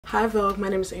Hi Vogue, my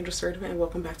name is Angel Sertiva and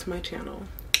welcome back to my channel.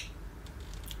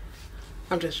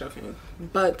 I'm just joking,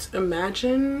 but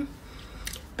imagine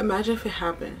if it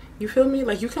happened. You feel me?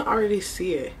 Like, you can already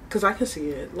see it, because I can see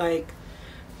it. Like,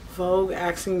 Vogue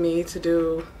asking me to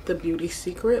do the beauty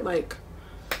secret. Like,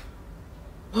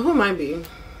 what would mine be?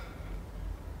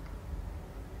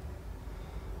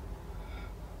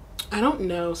 I don't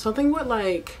know. Something with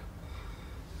like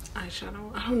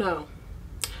eyeshadow. I don't know.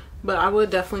 But I would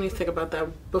definitely need to think about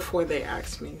that before they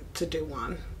ask me to do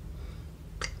one.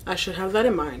 I should have that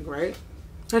in mind, right?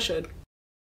 I should.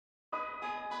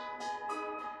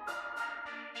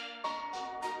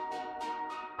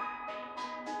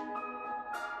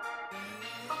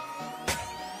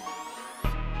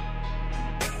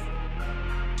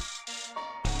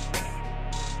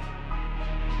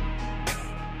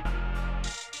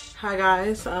 Hi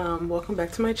guys, welcome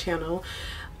back to my channel.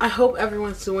 I hope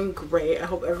everyone's doing great. I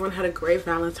hope everyone had a great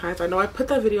Valentine's. I know I put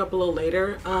that video up a little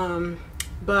later,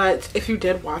 but if you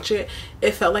did watch it,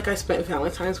 it felt like I spent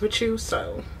Valentine's with you,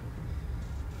 so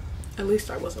at least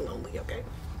I wasn't lonely, okay?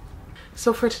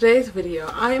 So for today's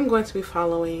video, I am going to be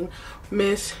following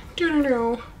Miss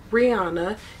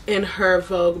Rihanna in her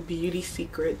Vogue Beauty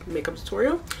Secret makeup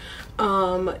tutorial.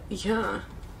 Yeah,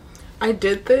 I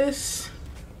did this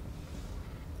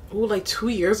like 2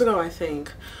 years ago, I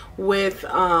think, with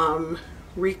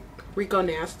Rico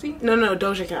Nasty. No,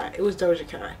 Doja Cat. It was Doja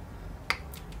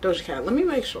Cat. Let me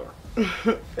make sure.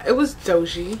 It was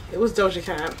Doja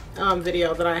Cat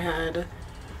video that I had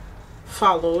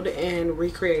followed and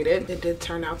recreated. It did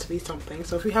turn out to be something.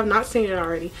 So if you have not seen it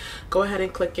already, go ahead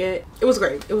and click it. It was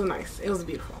great. It was nice. It was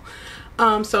beautiful.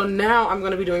 So now I'm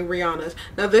going to be doing Rihanna's.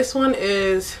 Now this one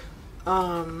is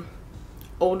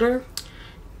older.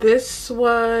 This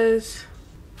was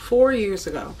 4 years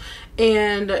ago,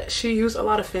 and she used a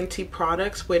lot of Fenty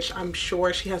products, which I'm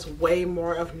sure she has way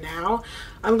more of now.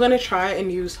 I'm gonna try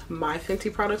and use my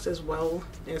Fenty products as well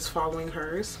as following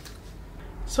hers.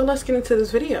 So let's get into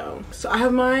this video. So I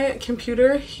have my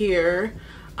computer here.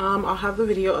 I'll have the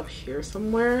video up here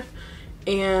somewhere,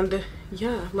 and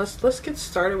yeah, let's get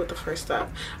started with the first step.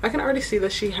 I can already see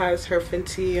that she has her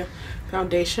Fenty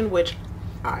foundation, which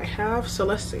I have, so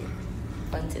let's see.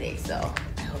 Fun today, so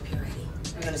I hope you're ready.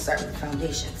 We're gonna start with the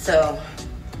foundation. So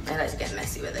I like to get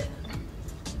messy with it.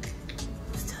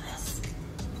 Let's do this.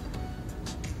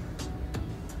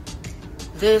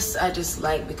 This I just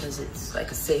like because it's like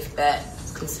a safe bet.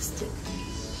 It's consistent.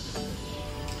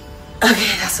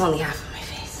 Okay, that's only half of my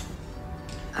face.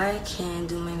 I can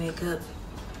do my makeup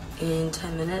in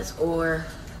 10 minutes or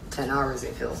 10 hours,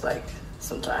 it feels like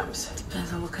sometimes.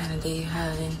 Depends on what kind of day you're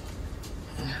having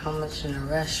and how much in a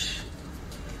rush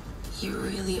you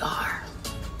really are.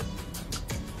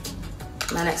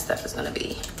 My next step is gonna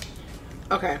be,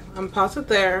 okay, I'm paused it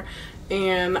there,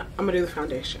 and I'm gonna do the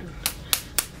foundation.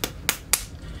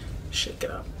 Shake it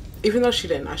up. Even though she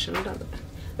didn't, I shouldn't have done it.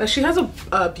 Now she has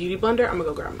a beauty blender. I'm gonna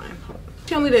go grab mine. Hold on.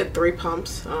 She only did 3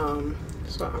 pumps, so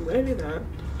I'm gonna do that.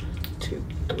 2,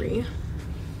 3.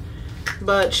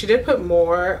 But she did put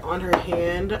more on her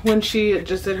hand when she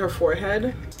just did her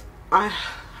forehead. I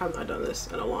have not done this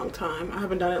in a long time. I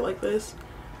haven't done it like this.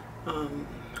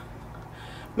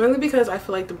 Mainly because I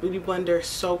feel like the beauty blender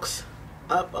soaks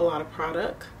up a lot of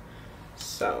product.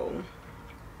 So,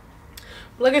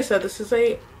 like I said, this is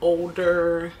a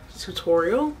older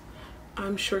tutorial.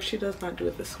 I'm sure she does not do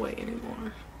it this way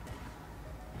anymore.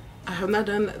 I have not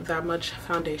done that much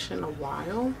foundation in a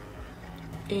while,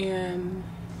 and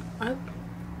it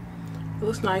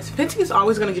looks nice. Fenty is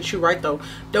always gonna get you right though.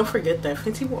 Don't forget that.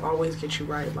 Fenty will always get you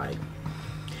right. Like,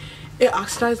 it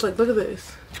oxidized. Like, look at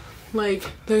this. Like,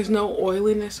 there's no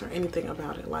oiliness or anything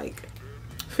about it. Like,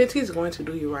 Fenty is going to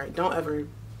do you right. Don't ever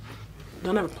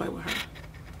play with her.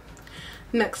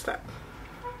 Next step.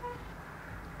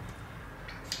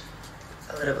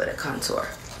 a little bit of contour.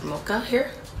 Mocha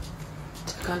here.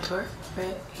 Contour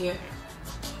right here.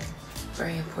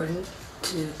 Very important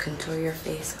to contour your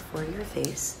face for your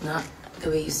face, not the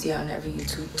way you see on every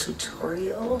YouTube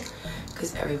tutorial,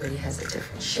 because everybody has a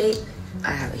different shape.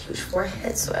 I have a huge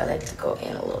forehead, so I like to go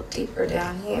in a little deeper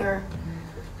down here,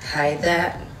 hide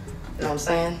that, you know what I'm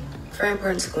saying? Very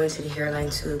important to go into the hairline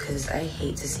too, because I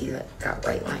hate to see that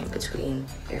white line between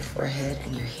your forehead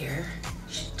and your hair.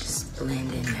 You should just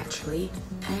blend in naturally.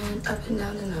 And up and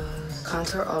down the nose.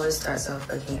 Contour always starts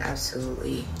off looking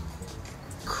absolutely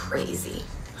crazy.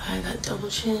 I got double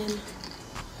chin.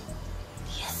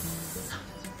 Yes.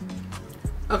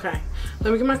 Okay,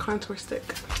 let me get my contour stick.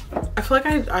 I feel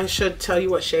like I should tell you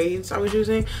what shades I was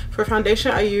using. For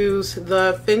foundation, I use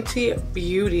the Fenty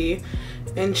Beauty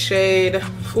in shade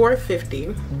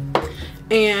 450.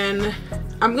 And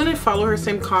I'm gonna follow her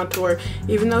same contour,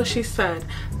 even though she said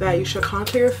that you should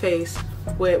contour your face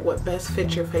with what best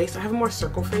fits your face. I have a more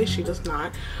circle face, she does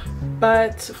not.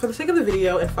 But for the sake of the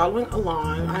video and following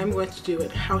along, I'm going to do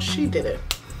it how she did it.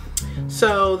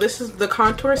 So this is the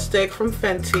contour stick from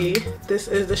Fenty. This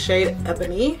is the shade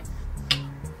Ebony.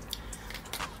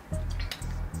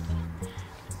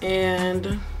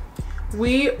 And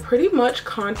we pretty much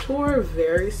contour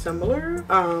very similar.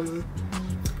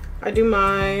 I do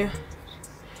my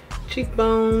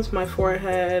cheekbones, my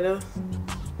forehead,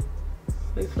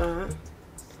 like that.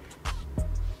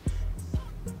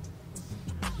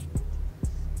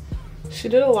 She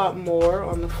did a lot more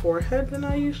on the forehead than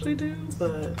I usually do,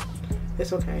 but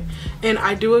it's okay. And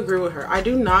I do agree with her. I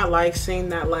do not like seeing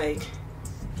that like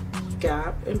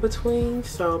gap in between,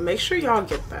 so make sure y'all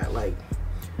get that, like,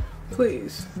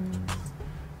 please.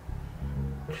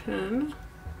 Chin.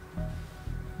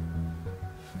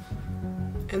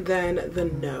 And then the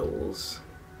nose.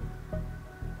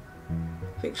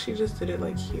 I think she just did it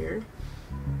like here.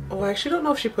 Oh, I actually don't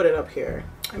know if she put it up here.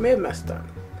 I may have messed up.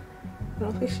 I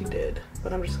don't think she did,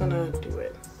 but I'm just gonna do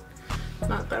it.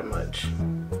 Not that much.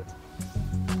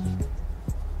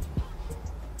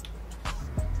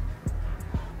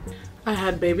 I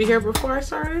had baby hair before I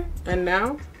started, and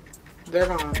now they're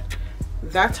gone.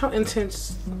 That's how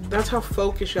intense, that's how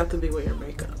focused you have to be with your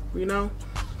makeup, you know?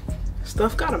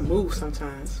 Stuff gotta move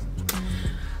sometimes.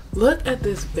 Look at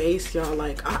this base, y'all.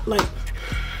 Like,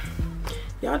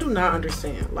 y'all do not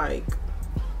understand. Like,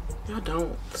 y'all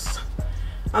don't.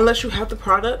 Unless you have the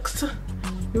products,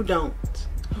 you don't.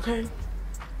 Okay?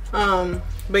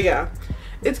 But yeah,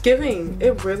 it's giving.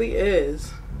 It really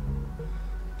is.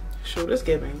 Shoot, it's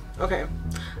giving. Okay,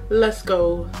 let's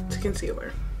go to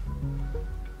concealer.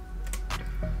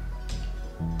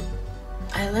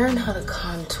 I learned how to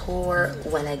contour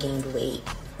when I gained weight,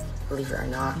 believe it or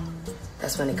not.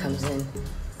 That's when it comes in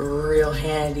real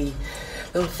handy.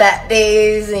 Them fat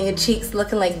days and your cheeks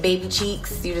looking like baby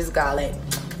cheeks, you just got it.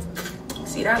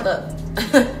 See that look?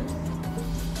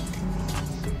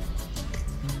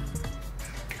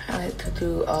 I like to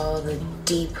do all the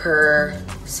deeper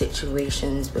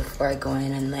situations before I go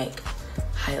in and like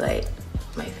highlight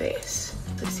my face.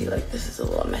 I see like this is a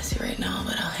little messy right now,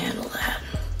 but I'll handle that.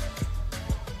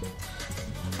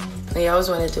 You always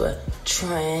want to do a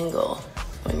triangle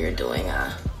when you're doing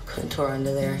a contour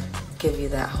under there. Give you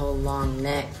that whole long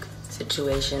neck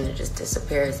situation. It just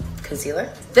disappears.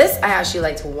 Concealer. This I actually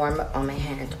like to warm up on my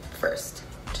hand first.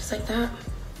 Just like that.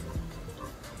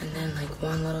 And then like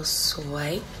one little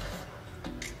swipe.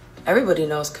 Everybody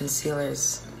knows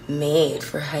concealer's made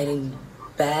for hiding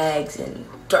bags and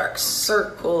dark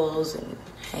circles and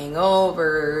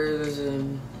hangovers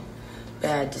and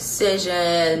bad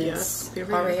decisions. Yes,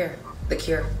 right here. The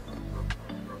cure.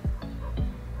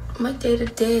 My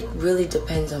day-to-day really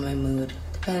depends on my mood.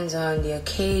 Depends on the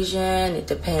occasion. It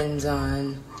depends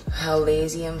on how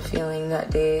lazy I'm feeling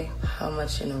that day, how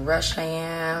much in a rush I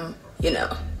am, you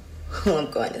know, who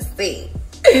I'm going to see.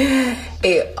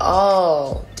 It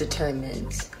all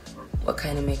determines what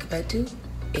kind of makeup I do,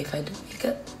 if I do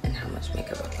makeup, and how much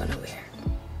makeup I'm gonna wear.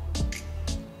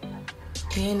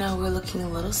 Okay, now we're looking a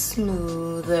little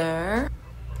smoother.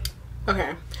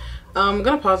 Okay, I'm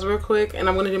gonna pause real quick and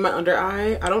I'm gonna do my under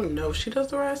eye. I don't know if she does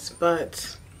the rest,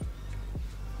 but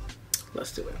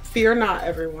let's do it. Fear not,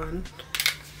 everyone.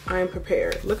 I am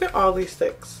prepared. Look at all these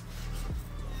sticks.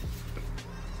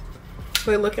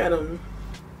 Wait, look at them.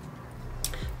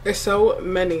 There's so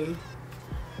many.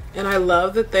 And I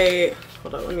love that they,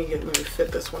 hold on, let me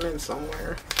fit this one in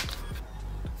somewhere.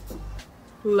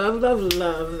 Love, love,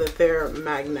 love that they're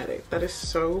magnetic. That is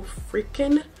so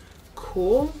freaking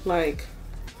cool. Like,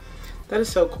 that is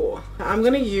so cool. I'm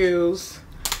gonna use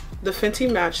the Fenty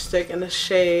Matchstick in the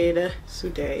shade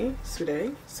Sude.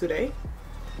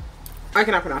 I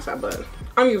cannot pronounce that, but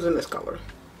I'm using this color.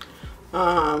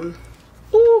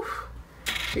 Ooh,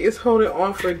 she is holding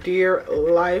on for dear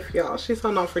life, y'all. She's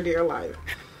holding on for dear life.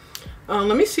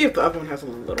 Let me see if the other one has a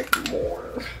little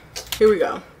more. Here we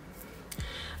go.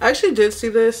 I actually did see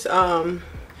this.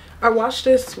 I watched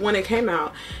this when it came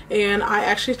out, and I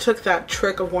actually took that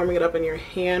trick of warming it up in your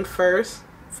hand first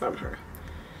from her.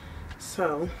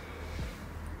 So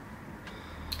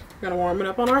we're gonna warm it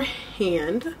up on our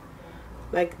hand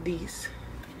like these,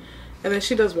 and then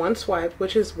she does one swipe,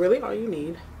 which is really all you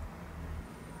need,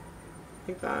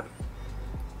 like that,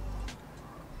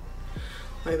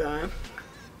 like that.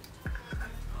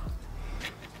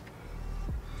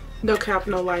 No cap,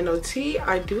 no lie, no tea.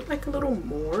 I do like a little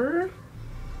more.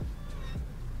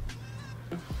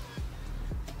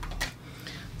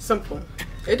 Simple.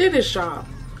 It did its job.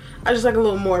 I just like a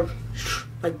little more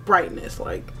like brightness,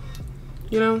 like,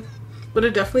 you know, but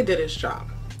it definitely did its job.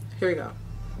 Here we go.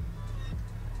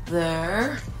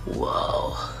 There.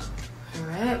 Whoa. All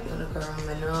right, I'm gonna go around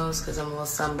my nose because I'm a little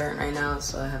sunburnt right now,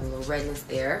 so I have a little redness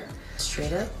there.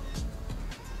 Straight up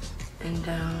and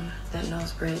down that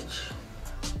nose bridge.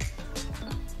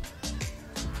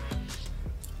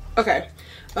 Okay,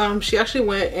 she actually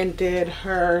went and did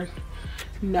her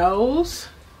nose,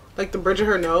 like the bridge of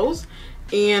her nose,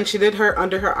 and she did her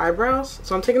under her eyebrows.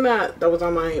 So I'm taking that was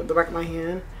on the back of my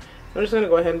hand. I'm just gonna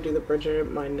go ahead and do the bridge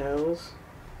of my nose.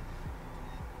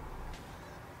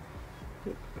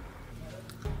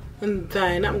 And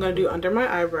then I'm gonna do under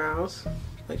my eyebrows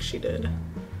like she did.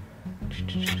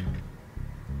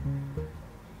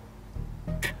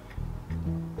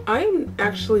 I'm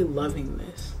actually loving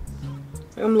this.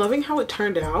 I'm loving how it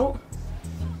turned out.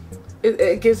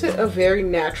 It gives it a very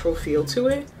natural feel to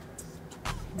it.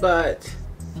 But,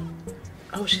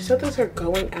 oh, she said those are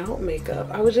going out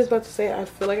makeup. I was just about to say, I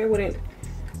feel like I wouldn't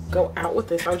go out with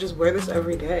this. I would just wear this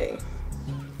every day.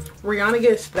 Rihanna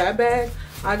gets that bag,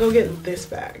 I go get this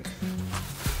bag.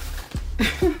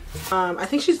 I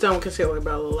think she's done with concealer,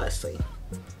 but a little Leslie.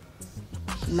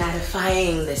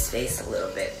 Mattifying this face a little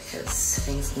bit because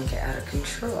things can get out of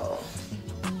control.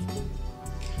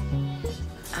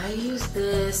 I use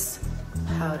this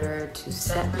powder to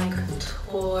set my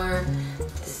contour,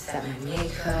 to set my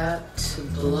makeup, to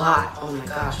blot. Oh my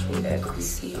gosh, when you get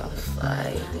greasy on the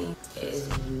fly, honey, it is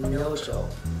no joke.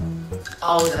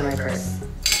 Always in my purse.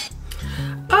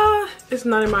 It's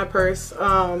not in my purse.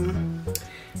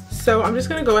 So I'm just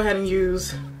gonna go ahead and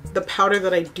use the powder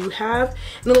that I do have.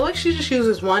 And it looks like she just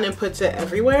uses one and puts it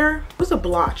everywhere. It was a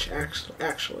blotch,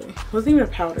 actually. It wasn't even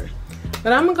a powder.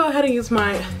 But I'm gonna go ahead and use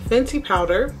my Fenty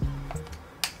powder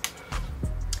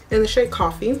in the shade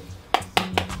Coffee.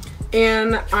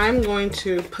 And I'm going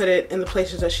to put it in the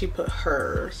places that she put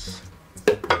hers.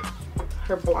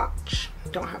 Her blotch.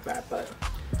 Don't have that, but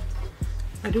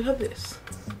I do have this.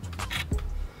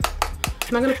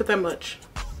 I'm not gonna put that much.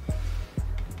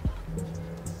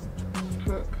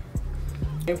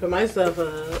 And put myself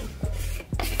up.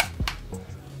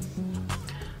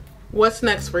 What's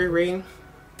next, Riri?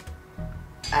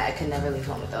 I can never leave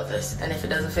home without this. And if it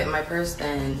doesn't fit in my purse,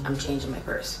 then I'm changing my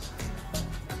purse.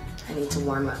 I need to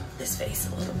warm up this face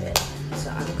a little bit. So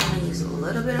I'm gonna use a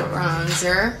little bit of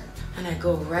bronzer and I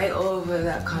go right over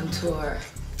that contour.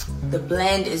 The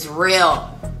blend is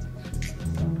real.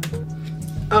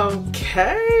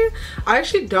 Okay. I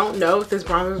actually don't know if this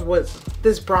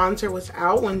bronzer was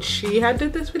out when she had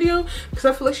did this video, because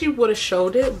I feel like she would have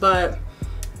showed it, but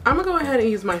I'm gonna go ahead and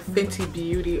use my Fenty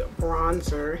Beauty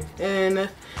bronzer in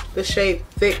the shade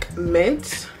Thick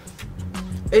Mint.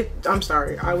 I'm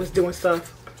sorry, I was doing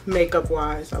stuff makeup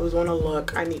wise. I was on a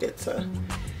look. I needed to,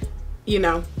 you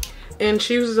know. And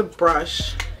she uses a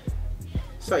brush.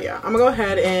 So yeah, I'm gonna go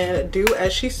ahead and do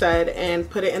as she said and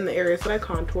put it in the areas that I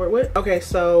contoured with. Okay,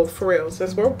 so for real,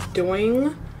 since we're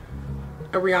doing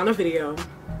a Rihanna video,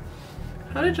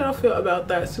 how did y'all feel about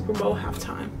that Super Bowl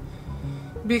halftime?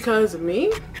 Because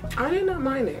me, I did not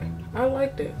mind it. I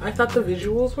liked it. I thought the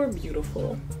visuals were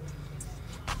beautiful.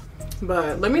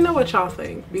 But let me know what y'all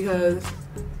think, because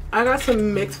I got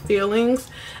some mixed feelings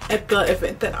at the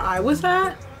event that I was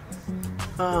at.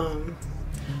 So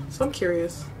I'm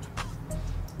curious.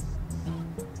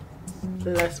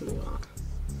 Let's move on.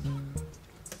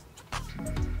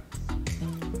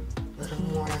 A little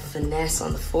more finesse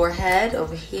on the forehead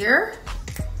over here.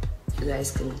 You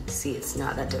guys can see it's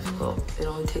not that difficult. It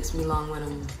only takes me long when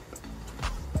I'm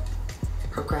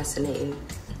procrastinating.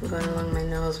 I'm going along my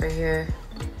nose right here.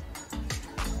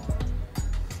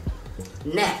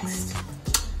 Next,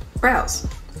 brows.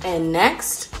 And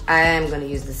next, I am gonna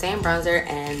use the same bronzer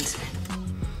and...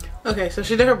 Okay, so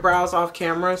she did her brows off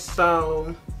camera,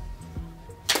 so...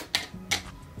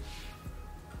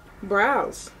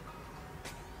 Brows.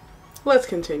 Let's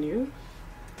continue.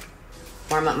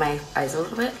 Warm up my eyes a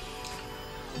little bit.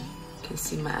 You can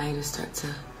see my eye just start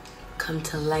to come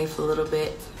to life a little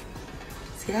bit.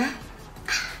 See that?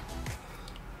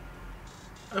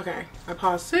 Okay, I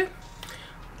paused it.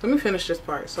 Let me finish this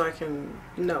part so I can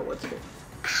know what's good.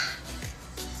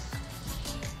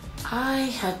 I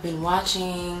have been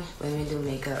watching women do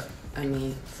makeup,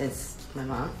 since my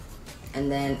mom.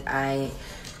 And then I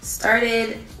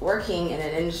started working in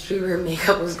an industry where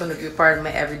makeup was going to be a part of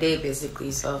my everyday,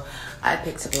 basically. So I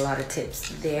picked up a lot of tips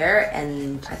there,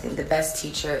 and I think the best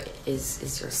teacher is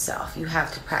yourself. You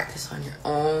have to practice on your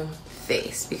own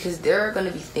face, because there are going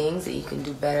to be things that you can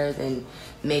do better than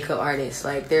makeup artists.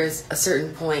 Like, there's a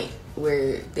certain point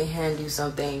where they hand you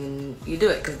something and you do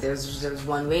it because there's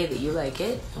one way that you like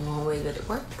it and one way that it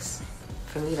works.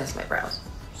 For me, that's my brows.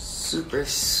 Super,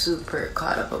 super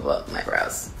caught up about my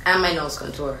brows. And my nose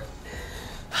contour.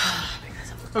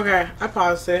 Okay, I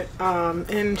paused it.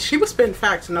 And she was spitting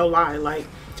facts, no lie. Like,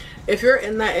 if you're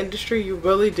in that industry, you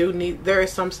really do need, there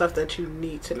is some stuff that you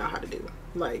need to know how to do.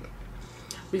 Like,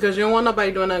 because you don't want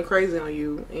nobody doing nothing crazy on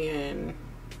you, and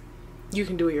you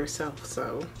can do it yourself.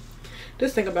 So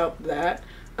just think about that.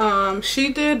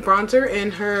 She did bronzer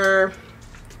in her,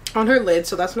 on her lid,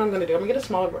 so that's what I'm gonna do. I'm gonna get a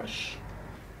smaller brush.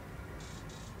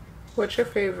 What's your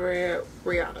favorite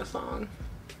Rihanna song?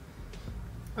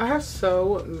 I have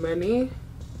so many.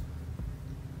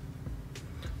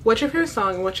 What's your favorite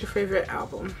song and what's your favorite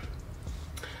album?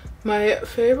 My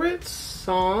favorite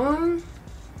song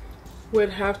would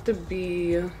have to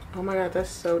be, oh my god, that's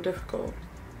so difficult.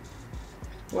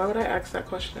 Why would I ask that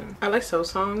question? I like soul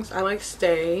songs. I like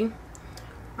Stay.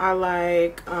 I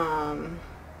like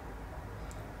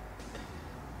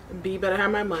Be Better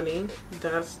Have My Money.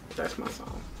 That's my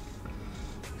song.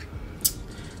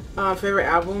 Favorite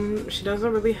album, she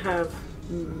doesn't really have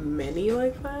many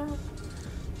like that.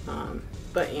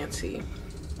 But Auntie.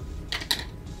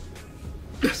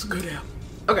 That's a good album.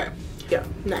 Okay, yeah,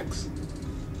 next.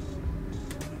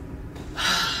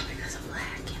 Because I'm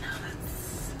black, you know,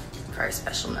 that's very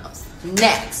special nose.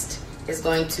 Next is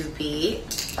going to be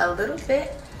a little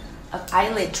bit of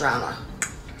eyelid drama.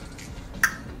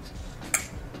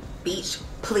 Beach,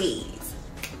 please.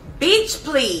 Beach,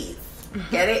 please.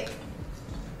 Get it?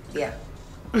 Yeah.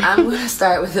 I'm gonna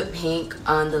start with the pink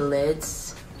on the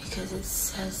lids because it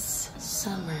says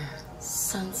summer,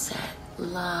 sunset,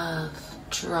 love,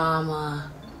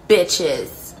 drama,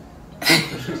 bitches.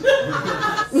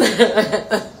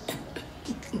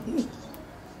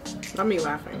 Not me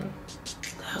laughing.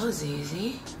 That was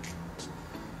easy.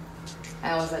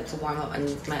 I always like to warm up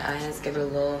underneath my eyes, give it a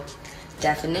little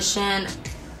definition.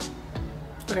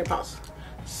 Okay, pause.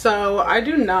 So I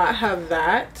do not have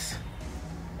that.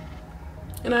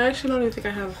 And I actually don't even think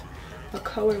I have a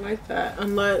color like that,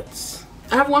 unless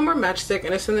I have one more matchstick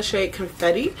and it's in the shade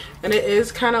Confetti, and it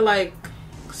is kind of like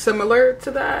similar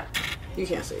to that. You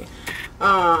can't see.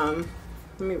 Let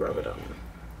me rub it on.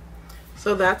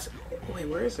 So that's, wait,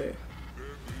 where is it?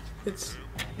 It's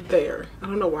there. I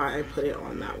don't know why I put it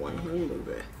on that one. Let me move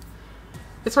it.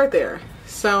 It's right there.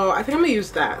 So I think I'm gonna use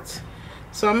that.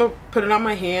 So I'm gonna put it on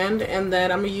my hand, and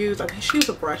then I'm gonna use, I should use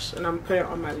a brush, and I'm gonna put it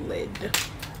on my lid.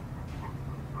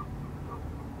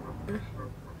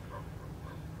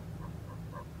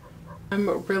 I'm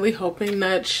really hoping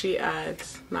that she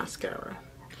adds mascara.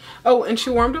 Oh, and she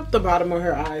warmed up the bottom of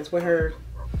her eyes with her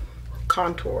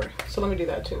contour. So let me do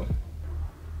that too.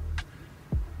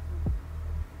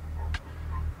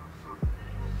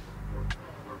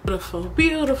 Beautiful,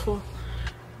 beautiful.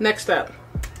 Next up.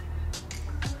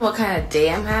 What kind of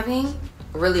day I'm having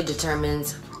really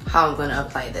determines how I'm gonna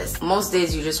apply this. Most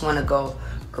days you just wanna go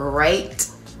right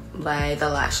by the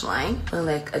lash line. But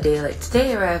like a day like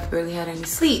today where I've barely had any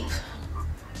sleep,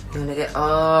 you're gonna get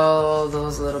all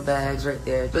those little bags right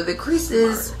there. But the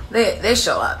creases, they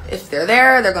show up. If they're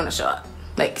there, they're gonna show up.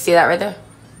 Like, see that right there?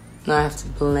 Now I have to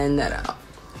blend that out.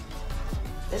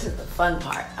 This is the fun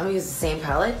part. I'm gonna use the same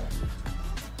palette.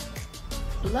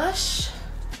 Blush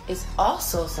is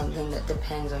also something that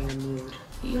depends on your mood.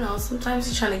 You know, sometimes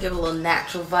you're trying to give a little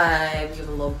natural vibe, give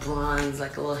a little bronze,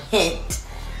 like a little hint.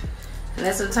 And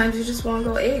then sometimes you just want to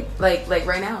go ape, like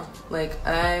right now. Like,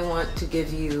 I want to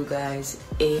give you guys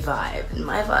a vibe. And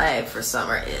my vibe for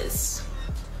summer is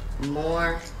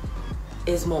more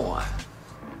is more.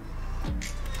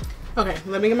 Okay,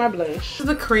 let me get my blush. This is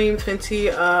the cream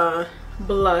Fenty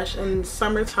blush in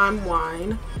Summertime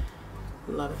Wine.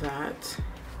 Love that.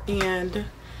 And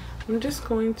I'm just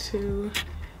going to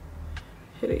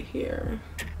hit it here.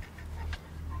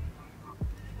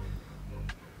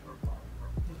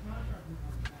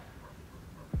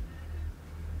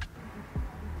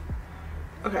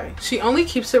 Okay, she only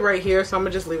keeps it right here, so I'm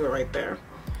gonna just leave it right there.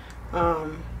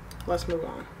 Let's move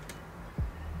on.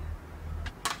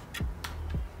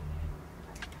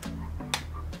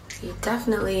 You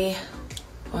definitely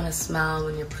want to smile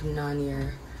when you're putting on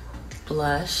your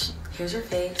blush. Here's your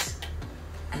face,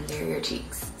 and there are your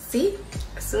cheeks. See?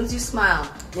 As soon as you smile,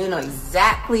 you know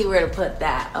exactly where to put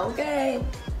that, okay?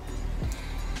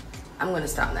 I'm gonna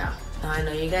stop now. Now I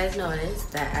know you guys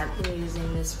noticed that I've been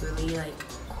using this really like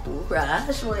cool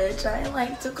brush, which I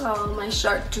like to call my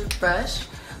shark toothbrush,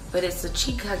 but it's a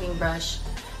cheek hugging brush.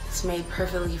 It's made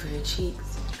perfectly for your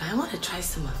cheeks. I want to try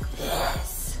some of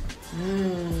this.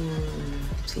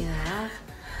 See that?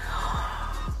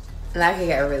 And I can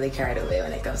get really carried away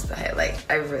when it comes to highlight.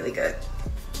 I'm really good.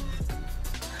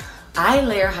 I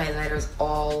layer highlighters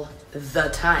all the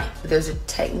time. There's a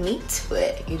technique to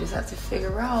it. You just have to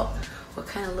figure out what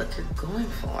kind of look you're going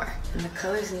for. And the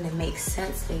colors need to make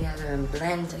sense together and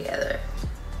blend together.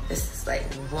 This is like,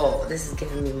 whoa, this is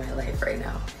giving me my life right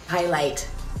now. Highlight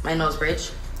my nose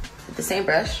bridge with the same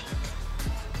brush.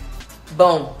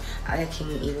 Boom. I can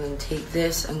even take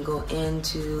this and go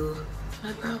into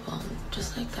my brow bone,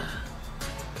 just like that.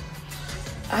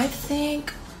 I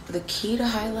think the key to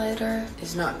highlighter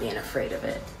is not being afraid of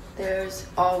it. There's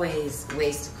always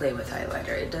ways to play with highlighter.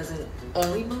 It doesn't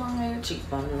only belong on your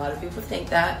cheekbone. A lot of people think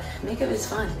that. Makeup is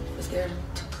fun. It's there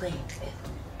to play with.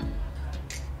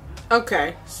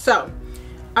 Okay, so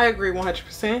I agree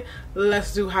 100%.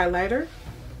 Let's do highlighter.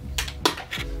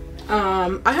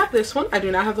 I have this one. I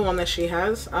do not have the one that she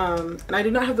has. And I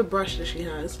do not have the brush that she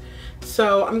has.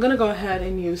 So I'm gonna go ahead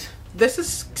and use, this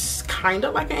is kind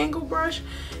of like an angle brush.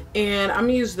 And I'm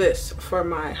gonna use this for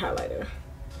my highlighter.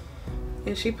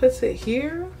 And she puts it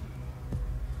here.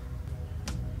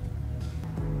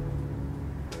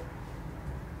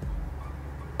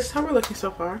 This is how we're looking so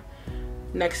far.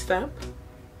 Next step.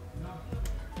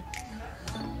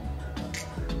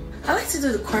 I like to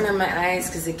do the corner of my eyes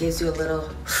because it gives you a little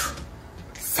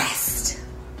zest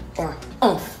or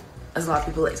oomph, as a lot of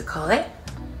people like to call it.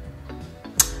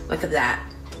 Look at that.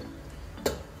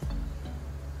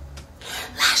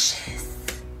 Lashes.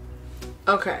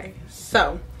 Okay,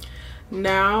 so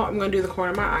now I'm gonna do the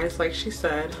corner of my eyes like she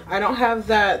said. I don't have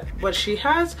that, what she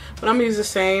has, but I'm gonna use the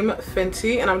same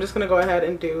Fenty and I'm just gonna go ahead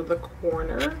and do the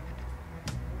corner.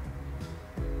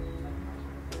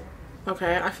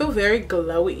 Okay, I feel very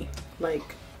glowy,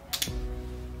 like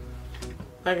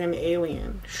an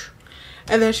alien.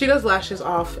 And then she does lashes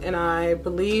off, and I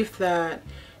believe that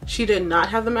she did not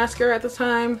have the mascara at the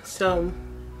time, so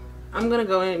I'm gonna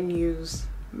go in and use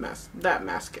that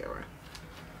mascara.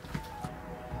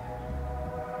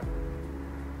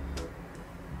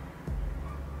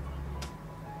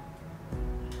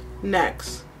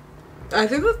 Next, I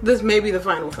think this may be the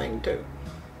final thing too.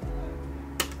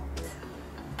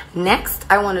 Next,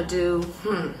 I want to do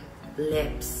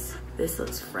lips. This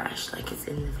looks fresh, like it's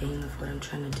in the vein of what I'm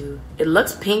trying to do. It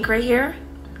looks pink right here.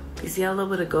 You see a little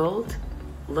bit of gold?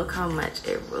 Look how much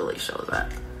it really shows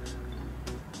up.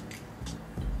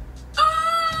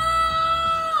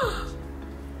 Oh!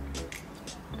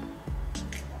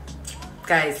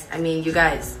 Guys, I mean, you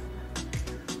guys.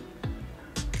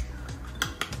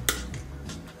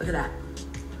 Look at that.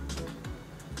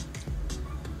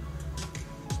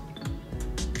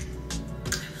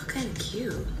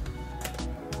 Cute.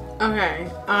 Okay,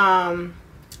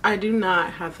 I do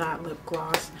not have that lip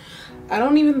gloss. I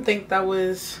don't even think that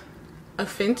was a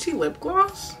Fenty lip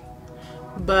gloss,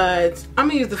 but I'm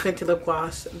gonna use the Fenty lip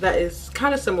gloss that is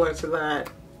kind of similar to that.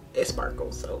 It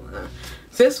sparkles, so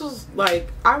this was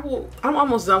like, I'm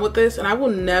almost done with this and I will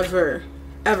never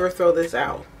ever throw this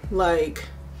out. Like,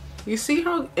 you see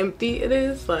how empty it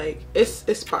is? Like, it's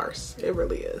sparse, it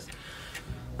really is.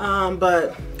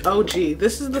 But OG,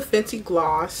 this is the Fenty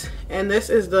gloss, and this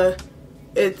is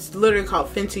it's literally called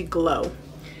Fenty Glow.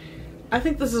 I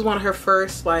think this is one of her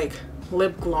first like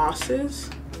lip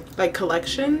glosses, like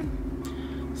collection.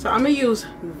 So I'm gonna use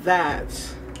that.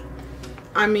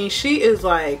 I mean, she is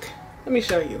like, let me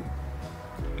show you.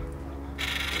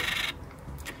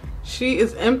 She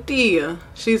is empty.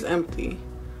 She's empty.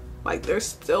 Like, there's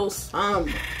still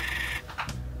some,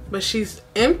 but she's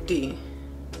empty.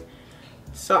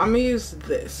 So I'm gonna use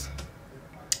this.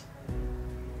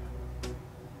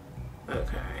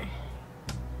 Okay.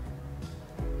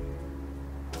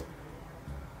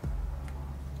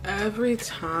 Every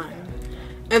time.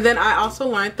 And then I also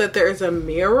learned that there is a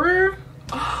mirror.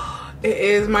 Oh, it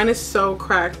is. Mine is so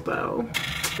cracked though.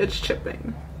 It's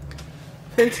chipping.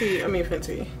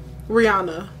 Fenty.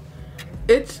 Rihanna.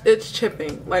 It's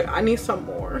chipping. Like, I need some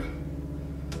more.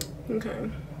 Okay.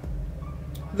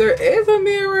 There is a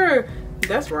mirror.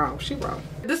 That's wrong. She wrong.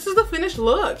 This is the finished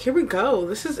look. Here we go.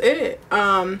 This is it.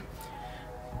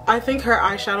 I think her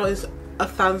eyeshadow is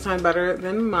 1,000 times better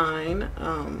than mine.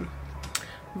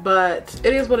 But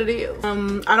it is what it is.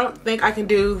 I don't think I can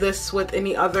do this with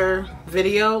any other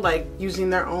video, like using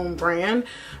their own brand.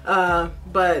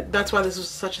 But that's why this was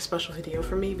such a special video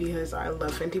for me, because I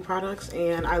love Fenty products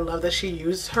and I love that she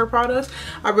used her products.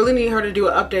 I really need her to do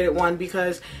an updated one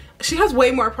because she has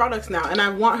way more products now and I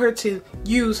want her to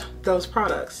use those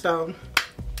products. So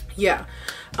yeah.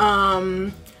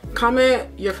 Comment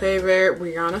your favorite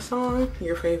Rihanna song,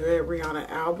 your favorite Rihanna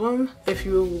album. If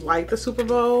you like the Super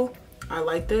Bowl, I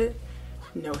liked it.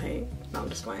 No hate. No, I'm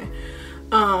just playing.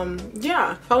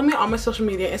 Yeah, follow me on all my social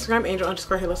media. Instagram,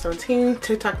 Angel_Halo17,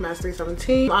 TikTok,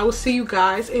 Mass317. I will see you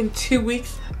guys in 2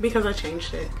 weeks. because I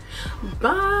changed it.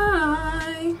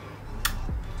 Bye.